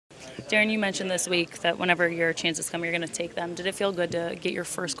Darren, you mentioned this week that whenever your chances come, you're going to take them. Did it feel good to get your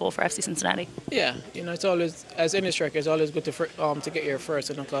first goal for FC Cincinnati? Yeah, it's always, as any striker, it's always good to get your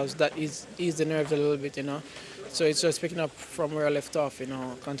first, because that ease the nerves a little bit, So it's just picking up from where I left off,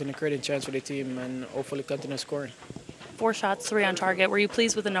 continue creating chance for the team and hopefully continue scoring. 4 shots, 3 on target. Were you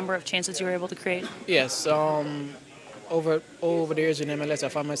pleased with the number of chances you were able to create? Yes, over the years in MLS, I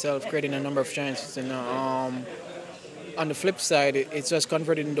found myself creating a number of chances, on the flip side, it's just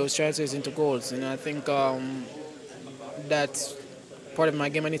converting those chances into goals, I think that's part of my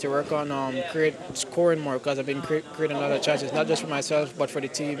game I need to work on, create scoring more, because I've been creating a lot of chances, not just for myself but for the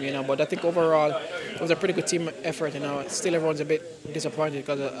team, But I think overall it was a pretty good team effort, Still everyone's a bit disappointed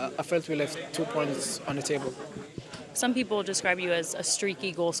because I felt we left 2 points on the table. Some people describe you as a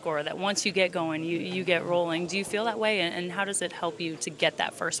streaky goal scorer, that once you get going, you get rolling. Do you feel that way, and how does it help you to get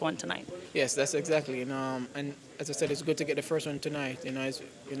that first one tonight? Yes, that's exactly, and as I said, it's good to get the first one tonight. It's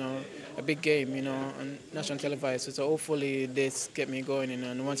a big game, on national televised. So hopefully this get me going,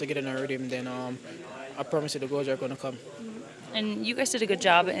 and once I get in a rhythm, then I promise you the goals are going to come. And you guys did a good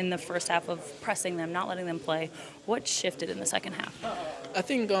job in the first half of pressing them, not letting them play. What shifted in the second half? I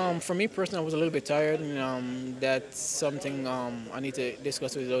think for me personally, I was a little bit tired. That's something I need to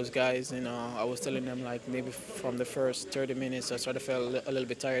discuss with those guys. I was telling them, like, maybe from the first 30 minutes, I sort of felt a little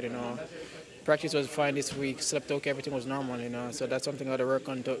bit tired. Practice was fine this week, slept okay, everything was normal. So that's something I got to work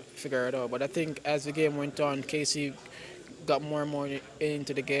on to figure it out. But I think as the game went on, Casey got more and more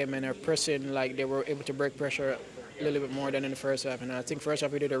into the game, and are pressing, like they were able to break pressure a little bit more than in the first half. And I think first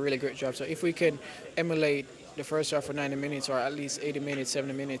half we did a really great job. So if we can emulate the first half for 90 minutes, or at least 80 minutes,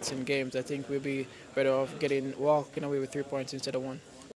 70 minutes in games, I think we'll be better off walking away with 3 points instead of 1.